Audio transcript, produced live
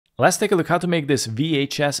Let's take a look how to make this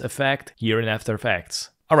VHS effect here in After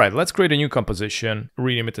Effects. Alright, let's create a new composition,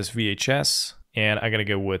 rename it as VHS, and I'm gonna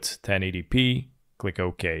go with 1080p, click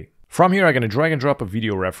OK. From here I'm gonna drag and drop a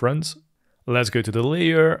video reference. Let's go to the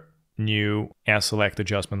layer, new, and select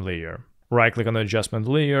adjustment layer. Right click on the adjustment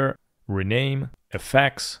layer, rename,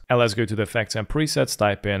 effects, and let's go to the effects and presets,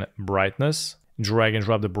 type in brightness. Drag and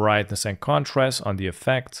drop the brightness and contrast on the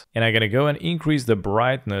effect, and I'm gonna go and increase the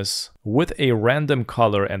brightness with a random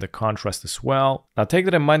color and the contrast as well. Now take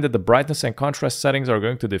that in mind that the brightness and contrast settings are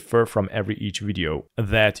going to differ from each video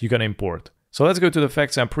that you're gonna import. So let's go to the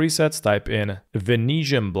effects and presets, type in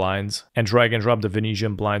Venetian blinds, and drag and drop the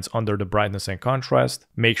Venetian blinds under the brightness and contrast.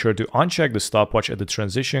 Make sure to uncheck the stopwatch at the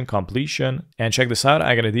transition completion, and check this out,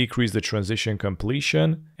 I'm gonna decrease the transition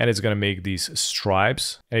completion, and it's gonna make these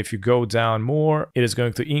stripes. And if you go down more, it is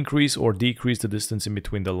going to increase or decrease the distance in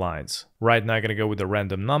between the lines. Right now I'm gonna go with a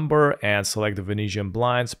random number and select the Venetian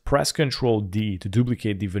blinds, press Ctrl D to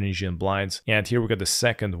duplicate the Venetian blinds, and here we got the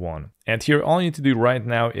second one. And here all you need to do right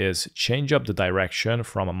now is change up the direction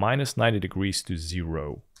from a -90 degrees to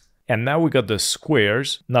 0. And now we got the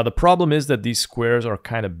squares. Now the problem is that these squares are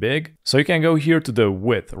kind of big. So you can go here to the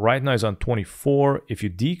width. Right now it's on 24. If you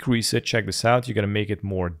decrease it, check this out, you're gonna make it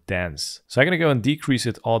more dense. So I'm gonna go and decrease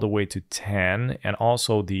it all the way to 10. And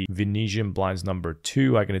also the Venetian blinds number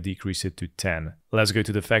 2, I'm gonna decrease it to 10. Let's go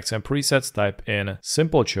to the effects and presets, type in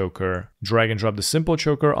simple choker, drag and drop the simple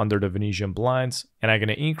choker under the Venetian blinds, and I'm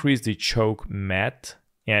gonna increase the choke matte.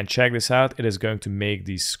 And check this out, it is going to make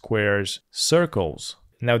these squares circles.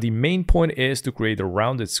 Now the main point is to create the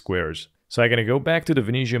rounded squares. So I'm gonna go back to the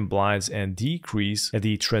Venetian blinds and decrease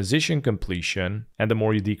the transition completion. And the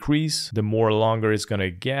more you decrease, the more longer it's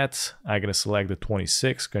gonna get. I'm gonna select the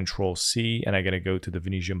 26, Ctrl C, and I'm gonna go to the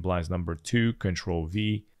Venetian blinds number 2, Ctrl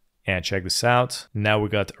V. And check this out, now we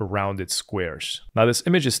got rounded squares. Now this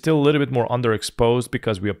image is still a little bit more underexposed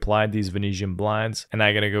because we applied these Venetian blinds, and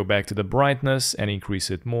I'm gonna go back to the brightness and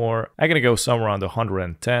increase it more. I'm gonna go somewhere around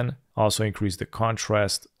 110, also increase the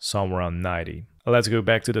contrast somewhere around 90. Let's go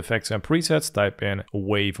back to the effects and presets, type in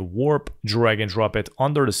wave warp, drag and drop it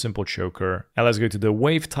under the simple choker, and let's go to the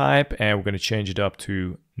wave type and we're gonna change it up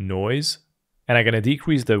to noise. And I'm gonna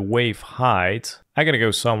decrease the wave height. I'm gonna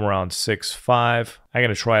go somewhere around 6.5. I'm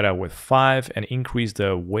gonna try it out with 5 and increase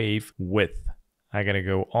the wave width. I'm gonna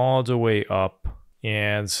go all the way up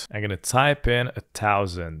and I'm gonna type in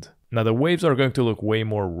 1000. Now the waves are going to look way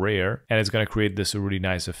more rare and it's gonna create this really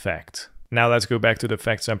nice effect. Now let's go back to the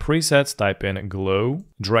effects and presets, type in glow,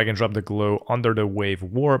 drag and drop the glow under the wave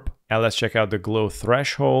warp, and let's check out the glow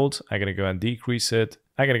threshold. I'm gonna go and decrease it.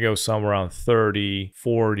 I'm gonna go somewhere around 30,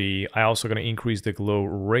 40. I also gonna increase the glow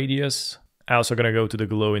radius. I also gonna go to the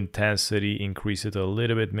glow intensity, increase it a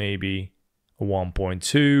little bit, maybe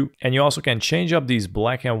 1.2. And you also can change up these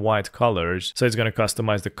black and white colors. So it's gonna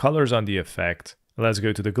customize the colors on the effect. Let's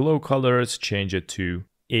go to the glow colors, change it to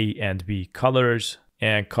A and B colors,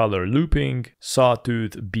 and color looping,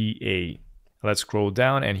 sawtooth BA. Let's scroll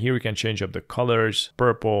down and here we can change up the colors,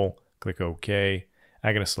 purple, click OK.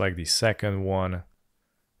 I'm gonna select the second one,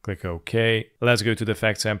 click OK. Let's go to the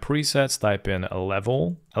effects and presets, type in a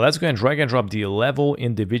level. Let's go and drag and drop the level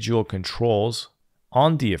individual controls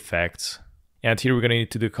on the effects. And here we're gonna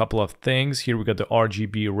need to do a couple of things. Here we got the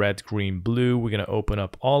RGB red, green, blue. We're gonna open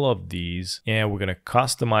up all of these and we're gonna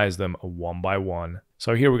customize them one by one.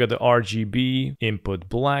 So here we got the RGB input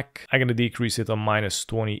black. I'm gonna decrease it on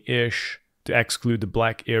 -20-ish to exclude the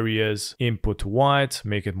black areas. Input white,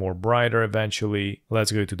 make it more brighter eventually.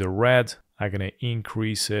 Let's go to the red. I'm gonna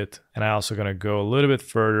increase it. And I'm also gonna go a little bit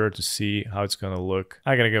further to see how it's gonna look.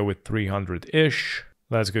 I'm gonna go with 300-ish.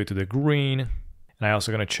 Let's go to the green. And I'm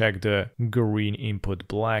also gonna check the green input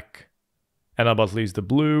black. And about least the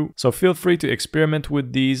blue. So feel free to experiment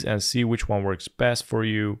with these and see which one works best for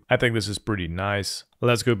you. I think this is pretty nice.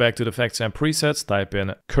 Let's go back to the effects and presets, type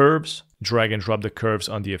in curves, drag and drop the curves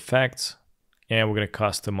on the effects. And we're gonna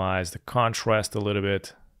customize the contrast a little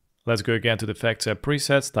bit. Let's go again to the effects and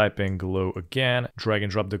presets, type in glow again, drag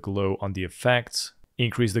and drop the glow on the effects.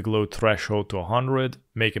 Increase the glow threshold to 100,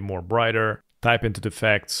 make it more brighter. Type into the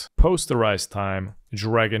effects, posterize time,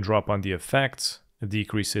 drag and drop on the effects,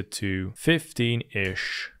 decrease it to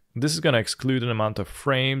 15-ish. This is gonna exclude an amount of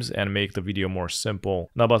frames and make the video more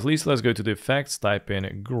simple. Now, but at least let's go to the effects, type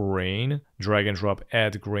in grain, drag and drop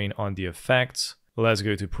add grain on the effects. Let's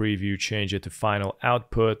go to preview, change it to final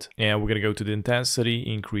output, and we're gonna go to the intensity,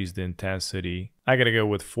 increase the intensity. I gotta go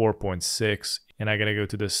with 4.6, and I gotta go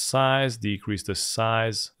to the size, decrease the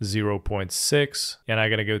size, 0.6, and I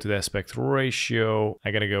gotta go to the aspect ratio,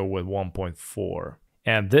 I gotta go with 1.4.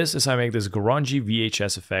 And this is how I make this grungy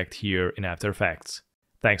VHS effect here in After Effects.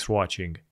 Thanks for watching.